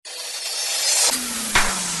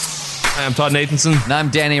I'm Todd Nathanson. And I'm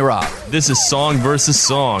Danny Robb. This is Song versus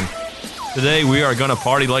Song. Today we are gonna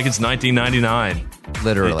party like it's 1999.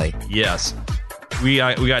 Literally. Yes. We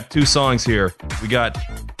got two songs here. We got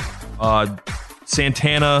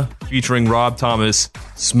Santana featuring Rob Thomas,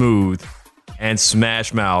 Smooth, and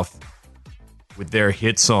Smash Mouth with their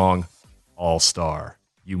hit song, All Star.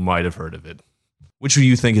 You might have heard of it. Which do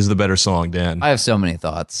you think is the better song, Dan? I have so many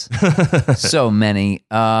thoughts. So many.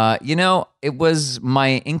 It was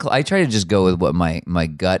my I try to just go with what my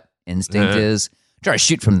gut instinct is. Try to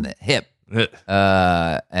shoot from the hip.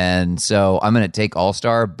 And so I'm going to take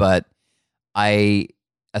All-Star, but a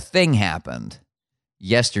thing happened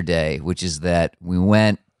yesterday, which is that we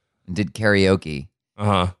went and did karaoke.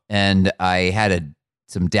 And I had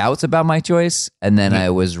some doubts about my choice, and then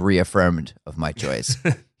I was reaffirmed of my choice.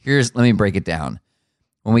 Let me break it down.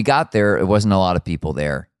 When we got there, it wasn't a lot of people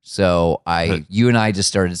there. So you and I just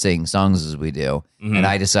started singing songs as we do. And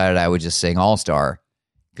I decided I would just sing All-Star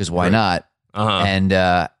because why not? And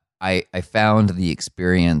I found the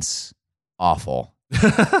experience awful.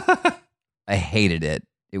 I hated it.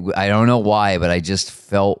 I don't know why, but I just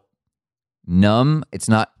felt numb. It's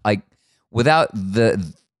not like without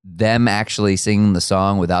them actually singing the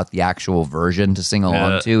song, without the actual version to sing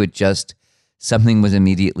along to, it just something was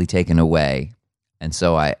immediately taken away. And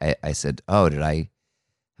so I said, have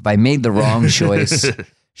I made the wrong choice?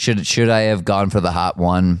 Should I have gone for the hot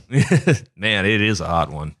one? Man, it is a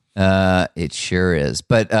hot one. It sure is.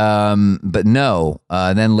 But no.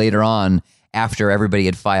 Then later on, after everybody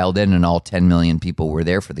had filed in and all 10 million people were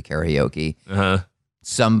there for the karaoke,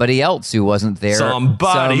 somebody else who wasn't there,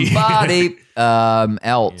 somebody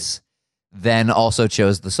else then also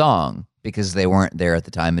chose the song because they weren't there at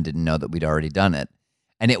the time and didn't know that we'd already done it.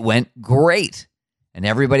 And it went great. And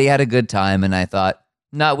everybody had a good time. And I thought,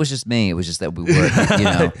 no, it was just me. It was just that we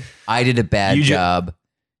were, I did a bad job.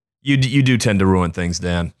 You do tend to ruin things,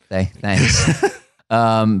 Dan. Thanks.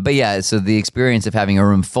 But yeah, so the experience of having a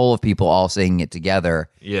room full of people all singing it together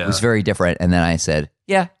was very different. And then I said,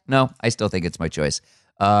 I still think it's my choice.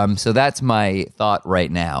 So that's my thought right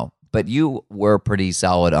now. But you were pretty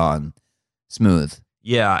solid on Smooth.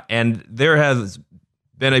 Yeah, and there has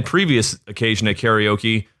been a previous occasion at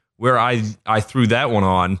karaoke where I threw that one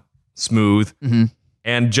on, Smooth,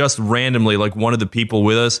 and just randomly, like one of the people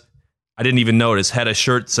with us, I didn't even notice, had a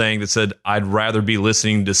shirt saying that said, I'd rather be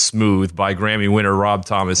listening to Smooth by Grammy winner Rob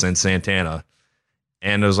Thomas and Santana.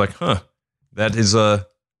 And I was like, that is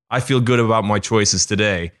I feel good about my choices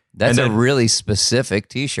today. That's a really specific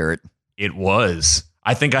t-shirt. It was.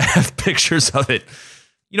 I think I have pictures of it.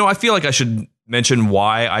 I feel like I should mention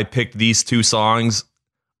why I picked these two songs.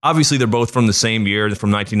 Obviously, they're both from the same year,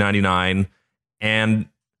 from 1999. And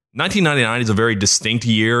 1999 is a very distinct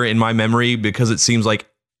year in my memory because it seems like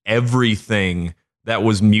everything that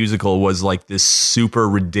was musical was like this super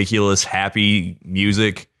ridiculous, happy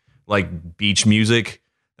music, like beach music.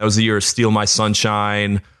 That was the year of Steal My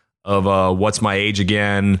Sunshine, of What's My Age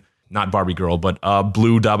Again, not Barbie Girl, but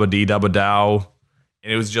Blue Dabba Dee Dabba Dow.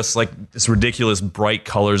 And it was just like this ridiculous bright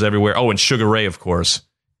colors everywhere. Oh, and Sugar Ray, of course.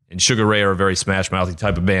 And Sugar Ray are a very Smash Mouthy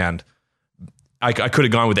type of band. I could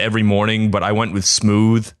have gone with Every Morning, but I went with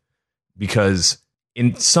Smooth because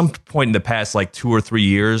in some point in the past, like 2 or 3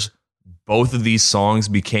 years, both of these songs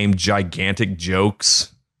became gigantic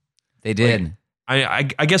jokes. They did.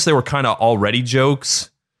 Like, I guess they were kind of already jokes,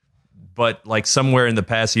 but like somewhere in the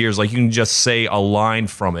past years, like you can just say a line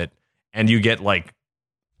from it and you get like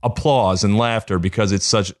applause and laughter because it's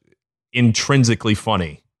such intrinsically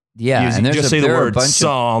funny. Yeah, and just say the word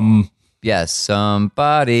 "some." Yes,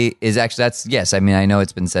 somebody is actually yes. I mean, I know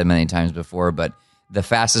it's been said many times before, but the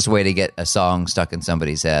fastest way to get a song stuck in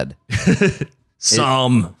somebody's head,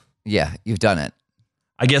 yeah, you've done it.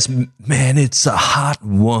 I guess, man, it's a hot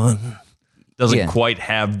one. Doesn't quite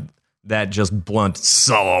have that just blunt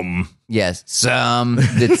some. Yes, some.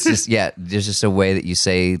 It's just there's just a way that you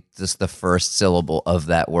say just the first syllable of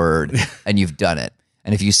that word, and you've done it.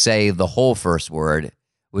 And if you say the whole first word,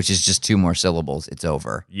 which is just 2 more syllables, it's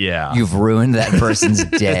over. Yeah. You've ruined that person's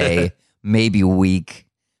day, maybe week,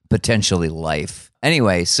 potentially life.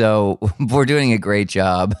 Anyway, so we're doing a great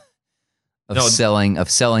job of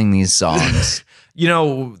selling these songs.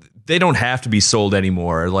 They don't have to be sold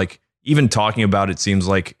anymore. Like, even talking about it seems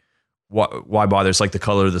like, why bother? It's like the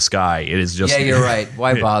color of the sky. It is just... Yeah, you're right.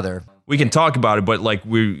 Why bother? We can talk about it, but like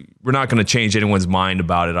we're not going to change anyone's mind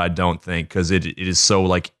about it, I don't think, because it is so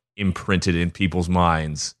like imprinted in people's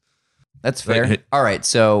minds. That's fair. All right,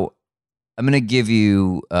 so I'm going to give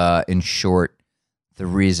you, in short, the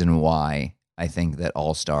reason why I think that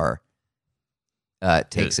All Star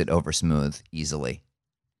takes it over Smooth easily.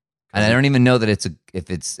 And I don't even know that if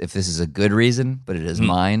this is a good reason, but it is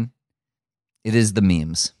mine. It is the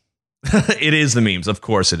memes. It is the memes. Of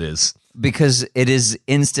course it is. Because it is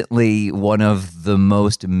instantly one of the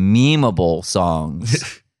most memeable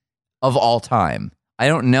songs of all time. I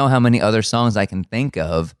don't know how many other songs I can think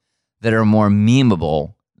of that are more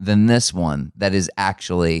memeable than this one that is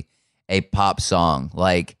actually a pop song.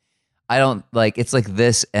 Like, I don't like, it's like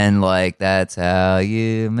this and like, that's how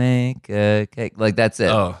you make a cake. Like, that's it.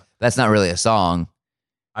 Oh. That's not really a song.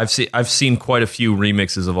 I've seen quite a few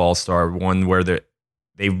remixes of All Star. One where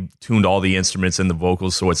they've tuned all the instruments and the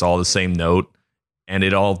vocals so it's all the same note, and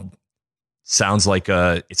it all sounds like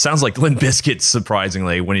Limp Bizkit.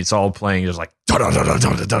 Surprisingly, when it's all playing, it's like da da da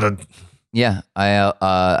da da da. Yeah,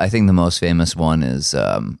 I think the most famous one is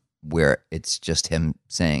where it's just him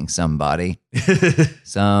saying somebody,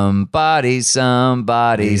 somebody,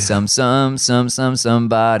 somebody,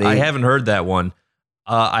 somebody. I haven't heard that one.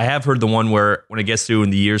 I have heard the one where when it gets to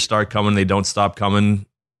and the years start coming, they don't stop coming.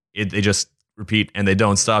 They just repeat, and they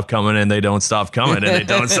don't stop coming, and they don't stop coming, and they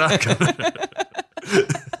don't stop coming.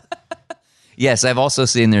 Yes, I've also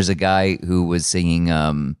seen there's a guy who was singing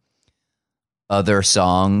other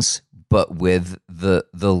songs, but with the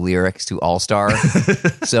lyrics to All Star.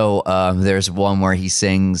 So there's one where he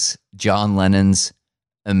sings John Lennon's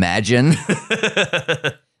Imagine,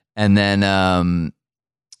 and then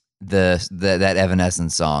that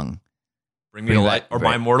Evanescence song, Bring Me to Life, or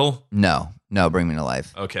My Immortal? No, Bring Me to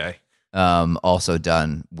Life. Okay. Also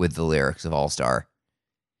done with the lyrics of All Star.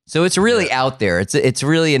 So it's really out there. It's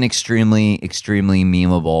really an extremely, extremely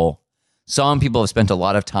memeable song. People have spent a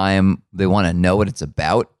lot of time. They want to know what it's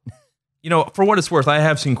about. You know, for what it's worth, I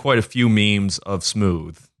have seen quite a few memes of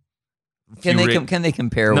Smooth. Can they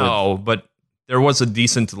compare? No, but there was a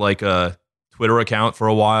decent Twitter account for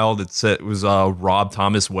a while that said it was Rob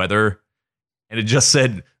Thomas Weather, and it just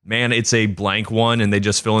said, "Man, it's a blank one," and they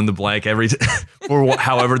just fill in the blank for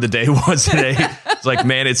however the day was today. It's like,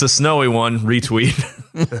 "Man, it's a snowy one." Retweet.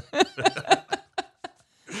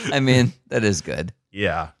 I mean, that is good.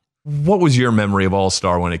 Yeah. What was your memory of All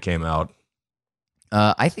Star when it came out?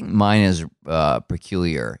 I think mine is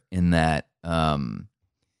peculiar in that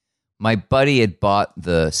my buddy had bought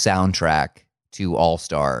the soundtrack to All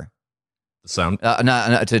Star. The sound?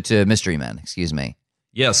 To Mystery Men, excuse me.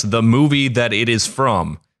 Yes, the movie that it is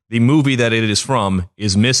from. The movie that it is from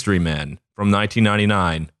is Mystery Men from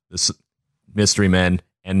 1999. This Mystery Men,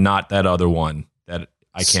 and not that other one that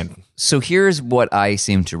I can't. So here's what I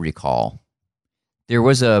seem to recall. There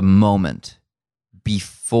was a moment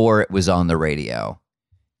before it was on the radio,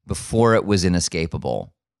 before it was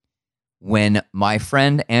inescapable, when my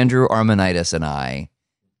friend Andrew Armenitis and I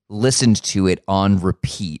listened to it on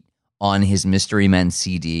repeat on his Mystery Men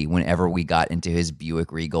CD whenever we got into his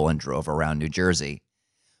Buick Regal and drove around New Jersey.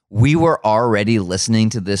 We were already listening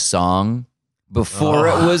to this song before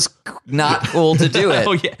it was not cool to do it.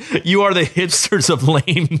 Oh yeah, you are the hipsters of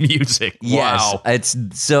lame music. Yes, wow.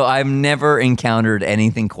 So I've never encountered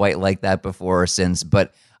anything quite like that before or since,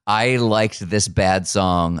 but I liked this bad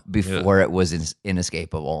song before it was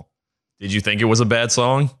inescapable. Did you think it was a bad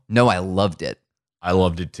song? No, I loved it. I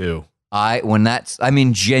loved it too.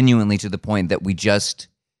 Genuinely to the point that we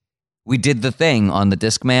did the thing on the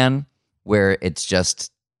Discman where it's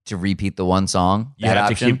just to repeat the one song. You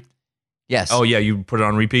have option. to keep. Yes. Oh yeah, you put it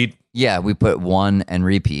on repeat. Yeah, we put one and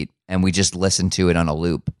repeat, and we just listened to it on a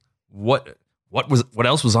loop. What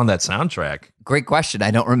else was on that soundtrack? Great question.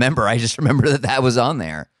 I don't remember. I just remember that was on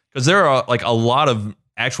there. Because there are like a lot of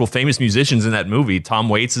actual famous musicians in that movie. Tom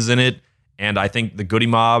Waits is in it, and I think the Goody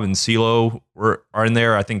Mob and CeeLo are in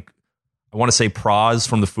there. I want to say Praz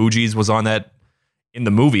from the Fugees was on that in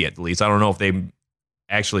the movie at least. I don't know if they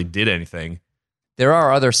actually did anything. There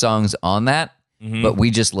are other songs on that, but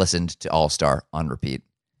we just listened to All Star on repeat.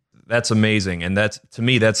 That's amazing, and that's to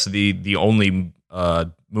me that's the only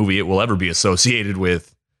movie it will ever be associated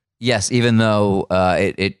with. Yes, even though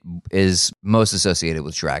it is most associated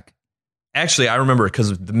with Shrek. Actually, I remember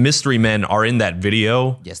because the Mystery Men are in that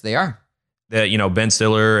video. Yes, they are. That Ben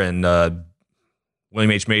Stiller and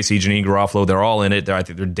William H. Macy, Janine Garofalo, they're all in it. I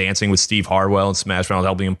think they're dancing with Steve Harwell and Smash Mouth,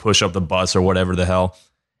 helping him push up the bus or whatever the hell.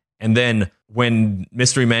 And then when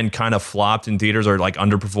Mystery Men kind of flopped in theaters or like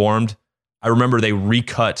underperformed, I remember they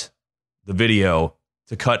recut the video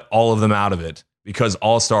to cut all of them out of it because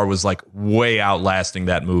All Star was like way outlasting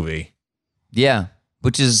that movie. Yeah,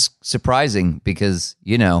 which is surprising because,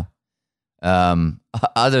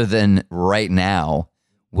 other than right now,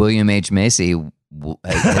 William H. Macy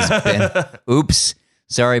has been, oops,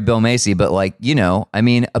 sorry, Bill Macy, but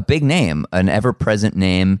a big name, an ever-present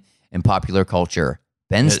name in popular culture.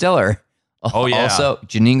 Ben Stiller, Oh, yeah. Also,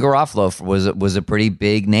 Janine Garofalo was a pretty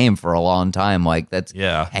big name for a long time. Like that's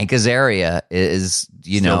Hank Azaria is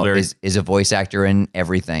is a voice actor in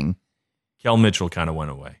everything. Kel Mitchell kind of went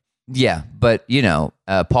away. Yeah, but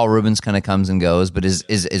Paul Rubens kind of comes and goes, but is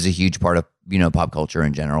a huge part of pop culture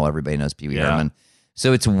in general. Everybody knows Pee Wee Herman.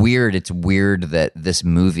 So it's weird. It's weird that this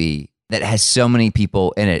movie that has so many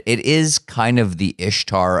people in it. It is kind of the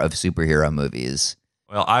Ishtar of superhero movies.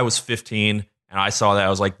 Well, I was 15 and I saw that. I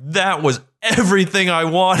was like, that was everything I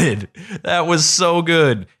wanted. That was so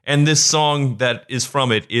good. And this song that is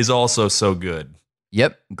from it is also so good.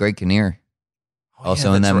 Yep, Greg Kinnear.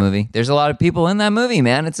 Also in that movie. There's a lot of people in that movie,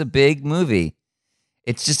 man. It's a big movie.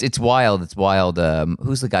 It's wild. It's wild.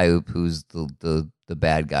 Who's the guy who's the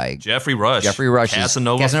bad guy? Jeffrey Rush. Jeffrey Rush.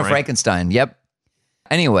 Casanova Frankenstein. Yep.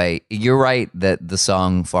 Anyway, you're right that the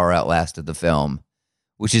song far outlasted the film,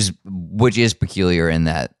 which is peculiar in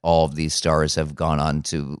that all of these stars have gone on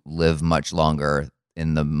to live much longer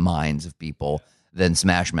in the minds of people than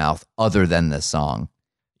Smash Mouth, other than this song.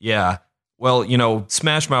 Yeah. Well,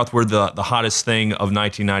 Smash Mouth were the hottest thing of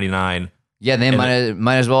 1999. Yeah, they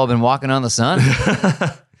might as well have been walking on the sun.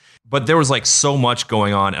 But there was like so much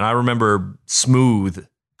going on, and I remember Smooth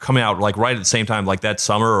coming out like right at the same time, like that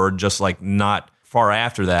summer, or just like not far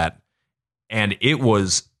after that, and it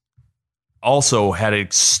was also had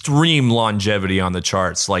extreme longevity on the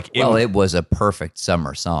charts. Like, it was a perfect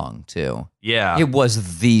summer song too. Yeah, it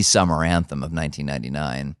was the summer anthem of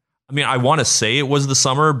 1999. I mean, I want to say it was the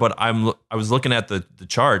summer, but I was looking at the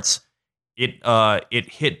charts. It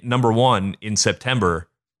hit number 1 in September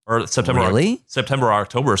or September or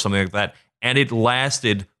October or something like that, and it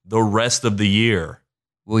lasted the rest of the year.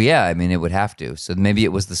 Well, yeah, I mean, it would have to. So maybe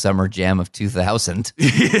it was the summer jam of 2000.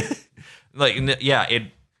 It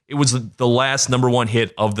was the last number 1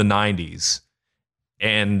 hit of the 90s,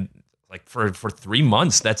 and like for 3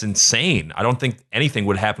 months, that's insane. I don't think anything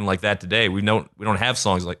would happen like that today. We don't have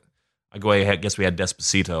songs like. I guess we had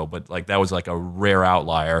Despacito, but like that was like a rare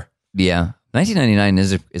outlier. Yeah,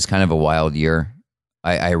 1999 is kind of a wild year.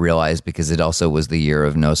 I realize because it also was the year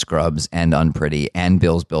of No Scrubs and Unpretty and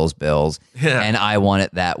Bills, and I Want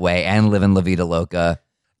It That Way and Livin' La Vida Loca.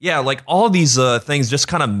 Yeah, like all these things just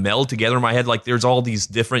kind of meld together in my head. Like there's all these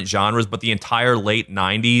different genres, but the entire late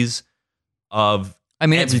 90s of...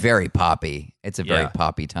 it's very poppy. It's a very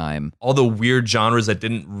poppy time. All the weird genres that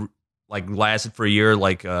didn't lasted for a year,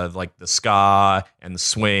 like the ska and the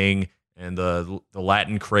swing and the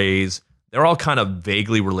Latin craze. They're all kind of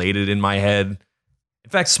vaguely related in my head. In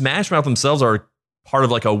fact, Smash Mouth themselves are part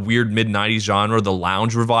of like a weird mid-90s genre, the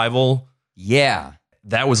lounge revival. Yeah.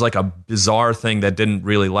 That was like a bizarre thing that didn't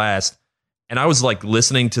really last. And I was like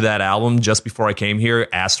listening to that album just before I came here,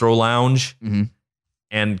 Astro Lounge. Mm-hmm.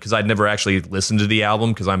 And because I'd never actually listened to the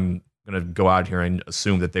album, because I'm going to go out here and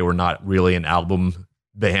assume that they were not really an album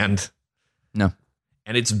band. No.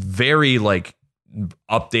 And it's very like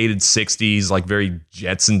updated 60s, like very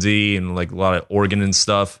Jetsons-y and like a lot of organ and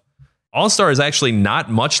stuff. All Star is actually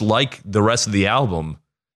not much like the rest of the album.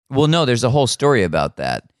 Well, no, there's a whole story about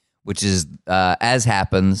that, which is, as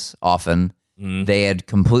happens often, they had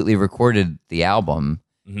completely recorded the album,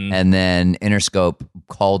 and then Interscope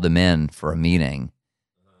called them in for a meeting,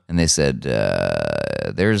 and they said,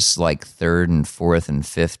 there's like 3rd and 4th and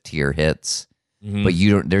 5th tier hits, but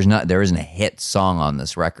there isn't a hit song on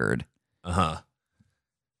this record.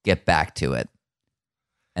 Get back to it.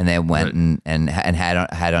 And they went and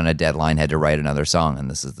had on a deadline, had to write another song, and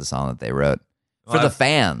this is the song that they wrote for the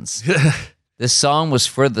fans. This song was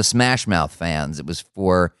for the Smash Mouth fans. It was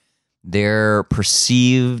for their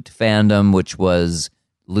perceived fandom, which was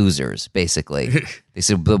losers, basically. They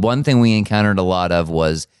said the one thing we encountered a lot of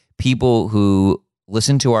was people who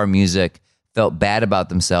listened to our music, felt bad about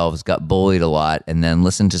themselves, got bullied a lot, and then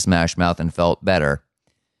listened to Smash Mouth and felt better.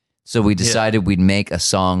 So we decided we'd make a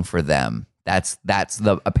song for them. That's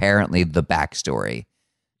apparently the backstory.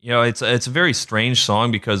 It's a very strange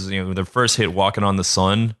song because their first hit, "Walking on the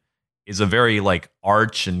Sun," is a very like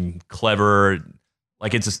arch and clever,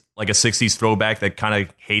 like it's like a 60s throwback that kind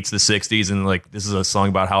of hates the 60s, and like this is a song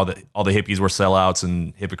about how all the hippies were sellouts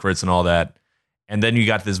and hypocrites and all that. And then you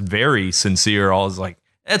got this very sincere, all is like,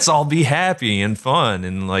 let's all be happy and fun.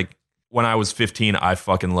 And like when I was 15, I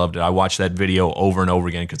fucking loved it. I watched that video over and over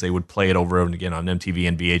again because they would play it over and again on MTV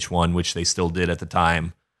and VH1, which they still did at the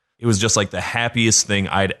time. It was just like the happiest thing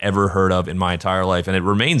I'd ever heard of in my entire life. And it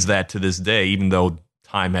remains that to this day, even though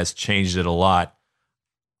time has changed it a lot.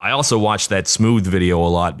 I also watched that Smooth video a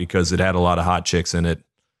lot because it had a lot of hot chicks in it.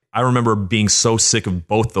 I remember being so sick of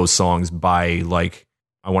both those songs by like,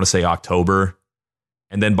 I want to say October.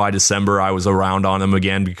 And then by December, I was around on them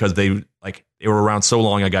again because they were around so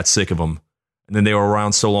long I got sick of them. And then they were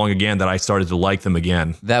around so long again that I started to like them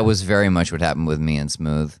again. That was very much what happened with me and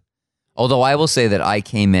Smooth. Although I will say that I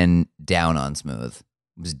came in down on Smooth.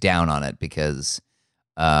 I was down on it because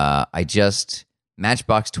Matchbox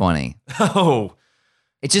 20. Oh,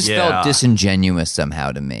 it just felt disingenuous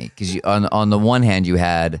somehow to me. Because on the one hand, you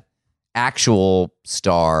had actual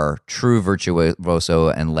star, true virtuoso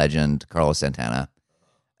and legend, Carlos Santana.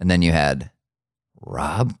 And then you had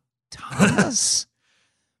Rob Thomas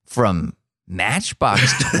from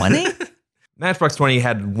Matchbox 20? Matchbox 20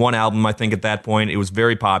 had one album, I think, at that point. It was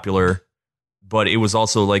very popular, but it was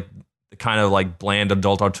also like the kind of like bland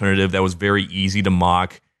adult alternative that was very easy to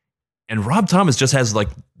mock. And Rob Thomas just has like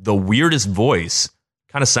the weirdest voice.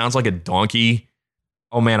 Kind of sounds like a donkey.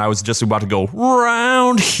 Oh man, I was just about to go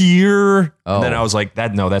round here. Oh. And then I was like,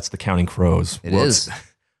 that's the Counting Crows. It is.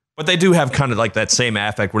 But they do have kind of like that same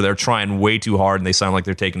affect where they're trying way too hard and they sound like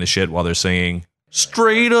they're taking the shit while they're singing.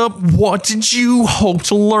 Straight up, what did you hope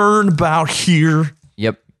to learn about here?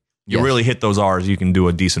 Yep. You really hit those R's, you can do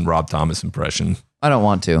a decent Rob Thomas impression. I don't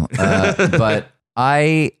want to. But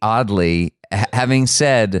I, oddly, having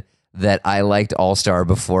said that I liked All Star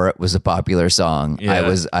before it was a popular song, I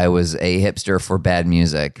was a hipster for bad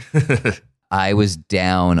music. I was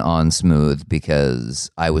down on Smooth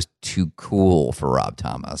because I was too cool for Rob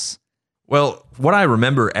Thomas. Well, what I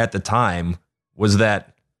remember at the time was that,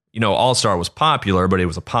 All Star was popular, but it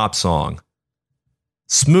was a pop song.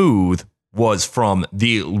 Smooth was from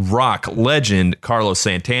the rock legend Carlos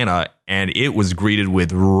Santana, and it was greeted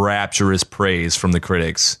with rapturous praise from the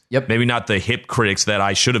critics. Yep. Maybe not the hip critics that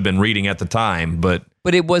I should have been reading at the time, but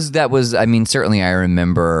certainly I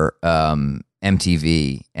remember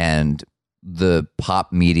MTV and the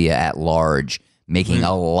pop media at large making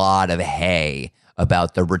a lot of hay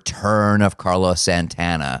about the return of Carlos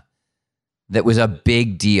Santana. That was a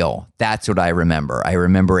big deal. That's what I remember. I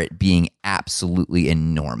remember it being absolutely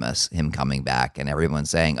enormous, him coming back and everyone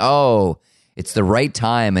saying, oh, it's the right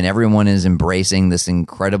time and everyone is embracing this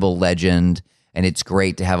incredible legend and it's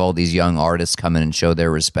great to have all these young artists come in and show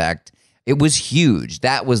their respect. It was huge.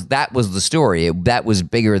 That was the story. That was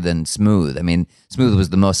bigger than Smooth. I mean, Smooth was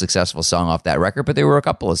the most successful song off that record, but there were a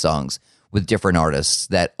couple of songs with different artists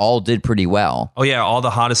that all did pretty well. Oh, yeah, all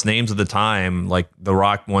the hottest names of the time, like the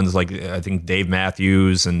rock ones, like I think Dave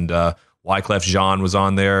Matthews and Wyclef Jean was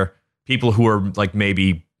on there. People who were like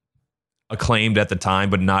maybe acclaimed at the time,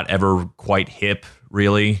 but not ever quite hip,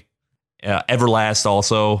 really. Everlast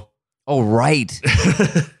also. Oh, right.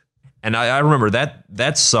 And I remember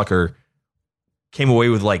that sucker came away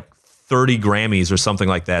with like 30 Grammys or something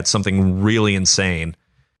like that, something really insane.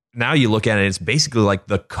 Now you look at it, it's basically like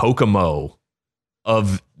the Kokomo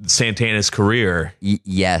of Santana's career.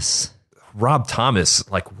 Yes. Rob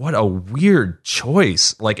Thomas, like what a weird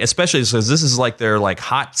choice. Like, especially because this is like their like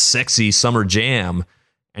hot, sexy summer jam,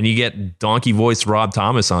 and you get donkey voiced Rob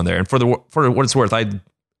Thomas on there. And for what it's worth,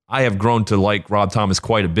 I have grown to like Rob Thomas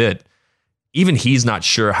quite a bit. Even he's not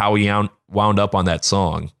sure how he wound up on that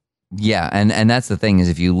song. Yeah, and that's the thing is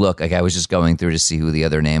if you look, like I was just going through to see who the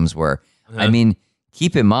other names were. I mean,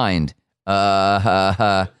 keep in mind,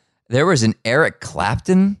 there was an Eric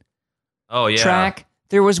Clapton track.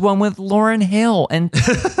 There was one with Lauryn Hill and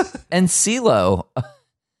CeeLo.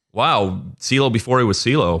 Wow, CeeLo before he was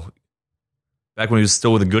CeeLo. Back when he was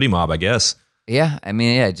still with the Goody Mob, I guess. Yeah, I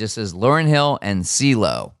mean, it just says Lauryn Hill and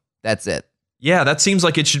CeeLo. That's it. Yeah, that seems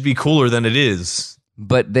like it should be cooler than it is.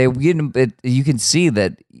 But you can see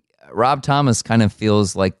that Rob Thomas kind of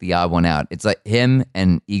feels like the odd one out. It's like him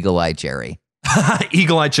and Eagle Eye Cherry.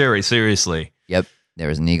 Eagle Eye Cherry, seriously. Yep, there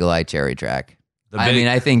was an Eagle Eye Cherry track.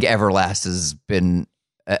 I think Everlast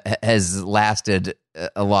has lasted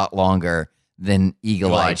a lot longer than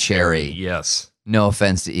Eagle Eye Cherry. Yes. No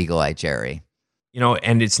offense to Eagle Eye Cherry.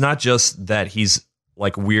 And it's not just that he's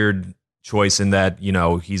like weird choice in that,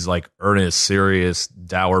 he's like earnest, serious,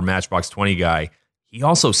 dour Matchbox 20 guy. He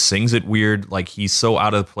also sings it weird. Like he's so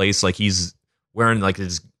out of place. Like he's wearing like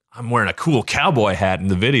I'm wearing a cool cowboy hat in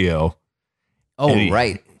the video. Oh,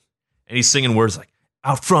 right. And he's singing words like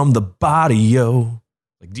out from the body, yo.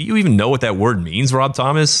 Like, do you even know what that word means, Rob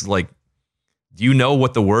Thomas? Like, do you know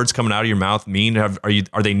what the words coming out of your mouth mean?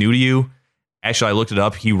 Are they new to you? Actually, I looked it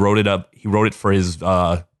up. He wrote it for his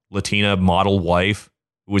Latina model wife,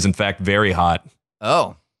 who was in fact very hot.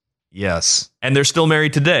 Oh. Yes. And they're still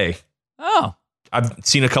married today. Oh. I've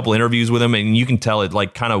seen a couple interviews with him, and you can tell it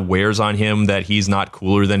like kind of wears on him that he's not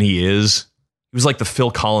cooler than he is. He was like the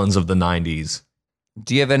Phil Collins of the 90s.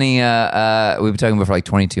 Do you have any, we've been talking about for like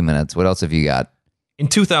 22 minutes. What else have you got? In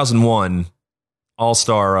 2001,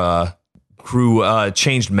 All-Star crew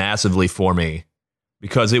changed massively for me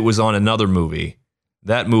because it was on another movie.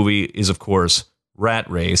 That movie is, of course, Rat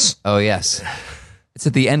Race. Oh, yes. It's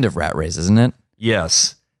at the end of Rat Race, isn't it?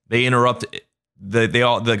 Yes. They interrupt.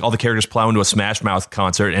 All the characters plow into a Smash Mouth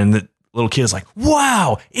concert, and the little kid is like,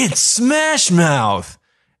 wow, it's Smash Mouth.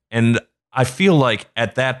 And I feel like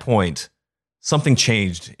at that point, something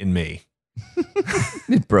changed in me.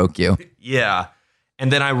 It broke you. Yeah.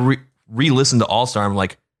 And then I re-listened to All-Star. I'm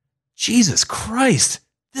like, Jesus Christ,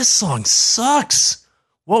 this song sucks.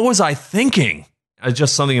 What was I thinking?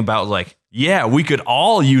 Just something about like, yeah, we could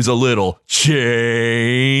all use a little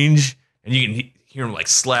change. And you can hear him like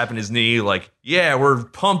slapping his knee, like, yeah, we're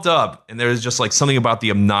pumped up. And there's just like something about the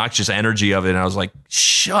obnoxious energy of it. And I was like,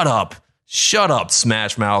 shut up,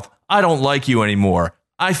 Smash Mouth. I don't like you anymore.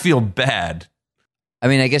 I feel bad. I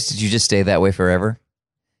mean, I guess, did you just stay that way forever?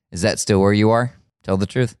 Is that still where you are? Tell the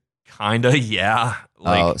truth. Kinda, yeah.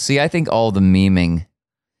 Like, see, I think all the memeing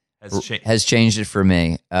has changed it for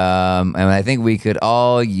me. And I think we could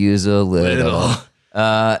all use a little.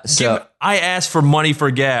 So I asked for money for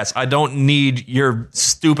gas. I don't need your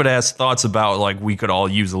stupid ass thoughts about like we could all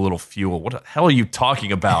use a little fuel. What the hell are you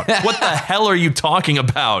talking about? What the hell are you talking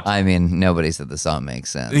about? I mean, nobody said the song makes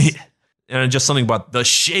sense. And just something about the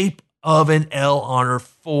shape of an L on her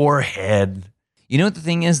forehead. You know what the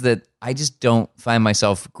thing is, that I just don't find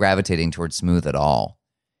myself gravitating towards Smooth at all.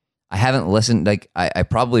 I haven't listened. Like I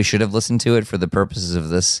probably should have listened to it for the purposes of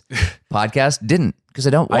this podcast. Didn't, because I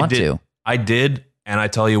don't want to. I did. And I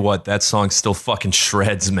tell you what, that song still fucking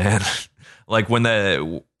shreds, man. Like when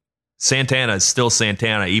the Santana is still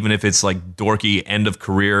Santana, even if it's like dorky end of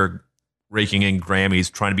career raking in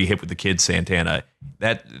Grammys, trying to be hip with the kids Santana.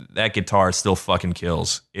 That guitar still fucking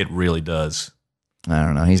kills. It really does. I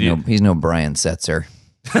don't know. He's no Brian Setzer.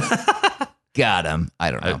 Got him.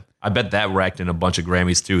 I don't know. I bet that racked in a bunch of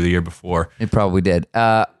Grammys too the year before. It probably did.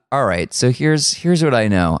 All right. So here's what I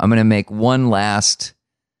know. I'm going to make one last,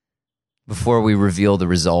 before we reveal the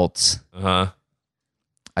results. I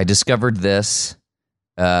discovered this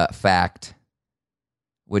fact,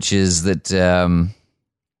 which is that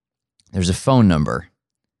there's a phone number.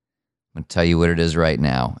 I'm going to tell you what it is right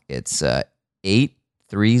now. It's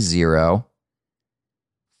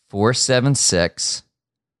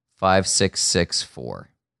 830-476-5664.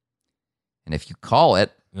 And if you call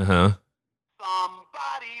it,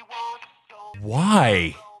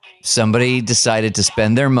 why? Somebody decided to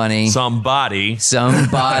spend their money. Somebody,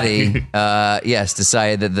 yes,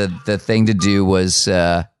 decided that the thing to do was,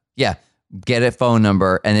 get a phone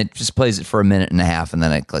number, and it just plays it for a minute and a half, and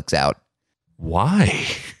then it clicks out. Why?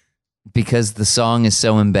 Because the song is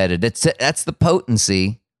so embedded. That's the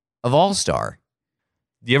potency of All Star.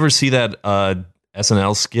 Do you ever see that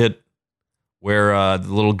SNL skit where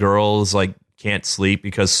the little girl is like can't sleep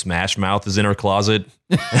because Smash Mouth is in her closet?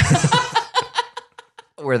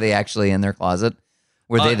 Were they actually in their closet?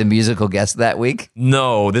 Were they the musical guest that week?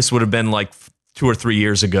 No, this would have been like 2 or 3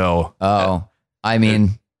 years ago. Oh, I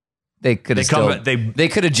mean, they could have they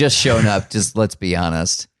could have just shown up. Just let's be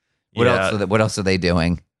honest. What else are they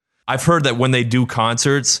doing? I've heard that when they do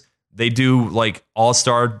concerts, they do like All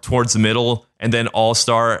Star towards the middle and then All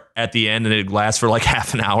Star at the end, and it lasts for like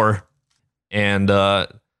half an hour. And I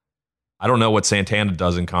don't know what Santana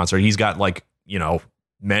does in concert. He's got like,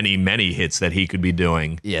 many hits that he could be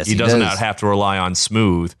doing. Yes, he does not have to rely on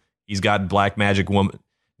Smooth. He's got Black Magic Woman.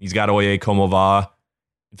 He's got Oye Como Va.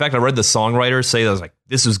 In fact, I read the songwriter say that was like,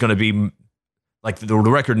 this was going to be like the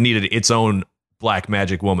record needed its own Black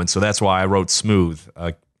Magic Woman. So that's why I wrote Smooth.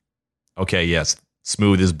 Okay, yes.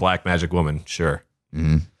 Smooth is Black Magic Woman. Sure.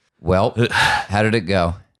 Mm-hmm. Well, how did it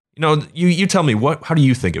go? You tell me, how do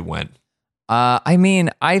you think it went? I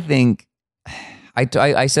mean, I think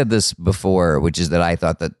I said this before, which is that I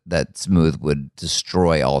thought that Smooth would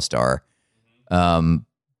destroy All Star,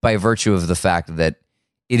 by virtue of the fact that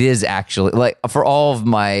it is actually, like, for all of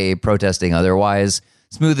my protesting otherwise,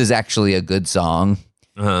 Smooth is actually a good song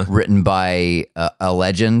written by a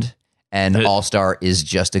legend, and All Star is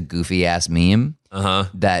just a goofy ass meme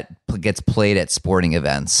that gets played at sporting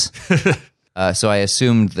events. So I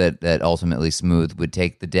assumed that ultimately Smooth would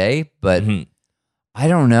take the day, but I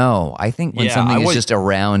don't know. I think when something is just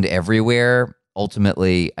around everywhere,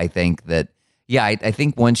 ultimately, I think that, I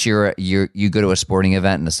think once you go to a sporting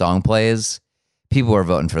event and a song plays, people are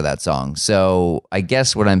voting for that song. So I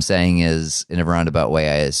guess what I'm saying is, in a roundabout way,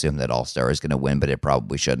 I assume that All Star is going to win, but it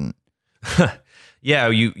probably shouldn't. Yeah,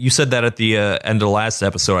 you said that at the end of the last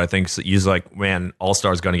episode, I think. So you was like, man, All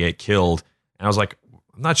Star is going to get killed. And I was like,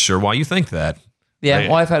 I'm not sure why you think that. Yeah,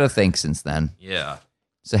 well, I've had to think since then. Yeah.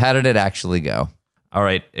 So how did it actually go? All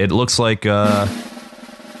right, it looks like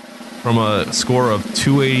from a score of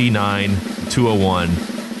 289 to 201,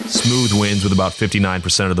 Smooth wins with about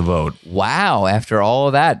 59% of the vote. Wow. After all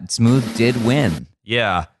of that, Smooth did win.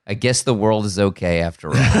 Yeah. I guess the world is okay after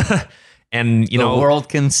all. And, the world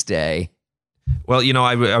can stay. Well,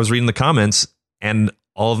 I was reading the comments, and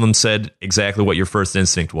all of them said exactly what your first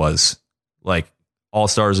instinct was. Like, All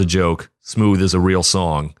Star is a joke. Smooth is a real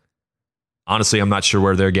song. Honestly, I'm not sure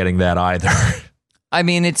where they're getting that either. I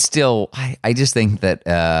mean, it's still, I just think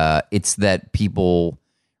that it's that people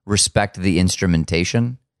respect the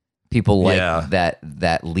instrumentation. People like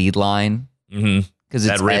that lead line. Mm-hmm. Because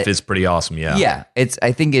that riff is pretty awesome. Yeah. Yeah.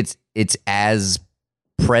 I think it's as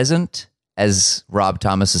present as Rob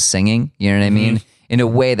Thomas is singing. You know what I mean? In a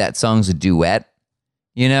way, that song's a duet.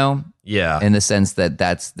 Yeah. In the sense that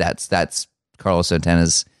that's Carlos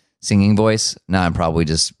Santana's singing voice. Now I'm probably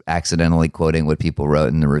just accidentally quoting what people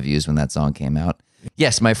wrote in the reviews when that song came out.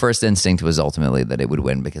 Yes, my first instinct was ultimately that it would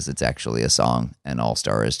win because it's actually a song, and All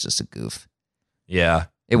Star is just a goof. Yeah.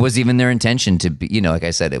 It was even their intention to be, like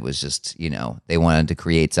I said, it was just, they wanted to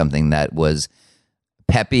create something that was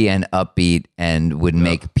peppy and upbeat and would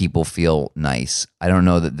make people feel nice. I don't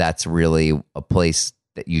know that that's really a place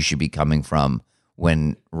that you should be coming from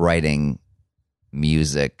when writing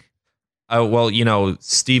music. Well,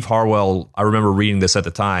 Steve Harwell, I remember reading this at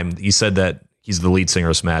the time. He said that he's the lead singer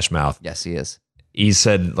of Smash Mouth. Yes, he is. He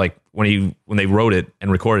said, like, when they wrote it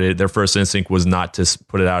and recorded it, their first instinct was not to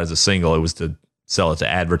put it out as a single. It was to sell it to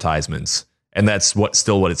advertisements. And that's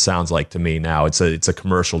still what it sounds like to me now. It's a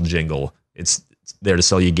commercial jingle. It's there to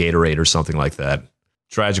sell you Gatorade or something like that.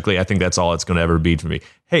 Tragically, I think that's all it's going to ever be for me.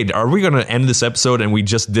 Hey, are we going to end this episode and we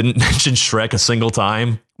just didn't mention Shrek a single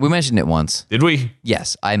time? We mentioned it once. Did we?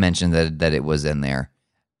 Yes, I mentioned that it was in there.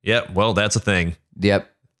 Yep. Well, that's a thing. Yep.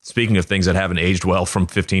 Speaking of things that haven't aged well from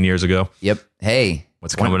 15 years ago. Yep. Hey.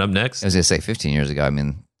 What's coming up next? I was going to say 15 years ago. I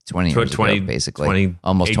mean, 20 years ago, basically. 20,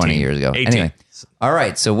 almost 18, 20 years ago. 18. Anyway. All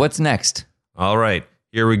right. So what's next? All right.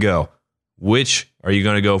 Here we go. Which are you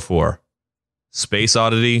going to go for? Space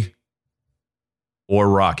Oddity or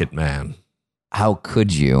Rocket Man? How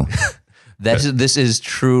could you? This is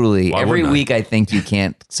truly, Why every wouldn't I? week I think you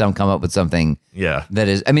can't come up with something that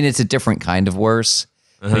is, I mean, it's a different kind of worse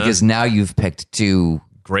because now you've picked two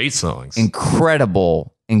great songs.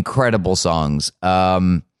 Incredible songs.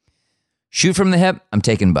 Shoot from the Hip, I'm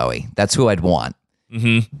taking Bowie. That's who I'd want.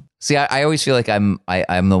 Mm-hmm. See, I always feel like I'm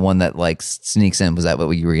the one that like sneaks in. Was that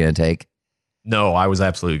what you were going to take? No, I was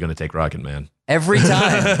absolutely going to take Rocket Man. Every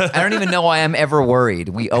time. I don't even know why I'm ever worried.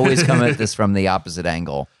 We always come at this from the opposite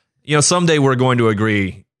angle. Someday we're going to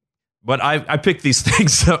agree. But I picked these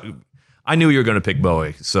things. So I knew you were going to pick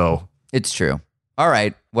Bowie. So it's true. All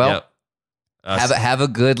right. Well, have a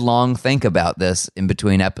good long think about this in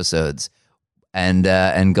between episodes, and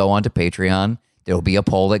go on to Patreon. There will be a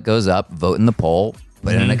poll that goes up. Vote in the poll.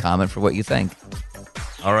 Put in a comment for what you think.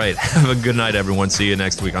 All right. Have a good night, everyone. See you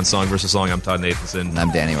next week on Song vs. Song. I'm Todd Nathanson. And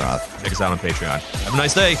I'm Danny Roth. Check us out on Patreon. Have a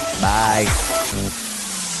nice day. Bye.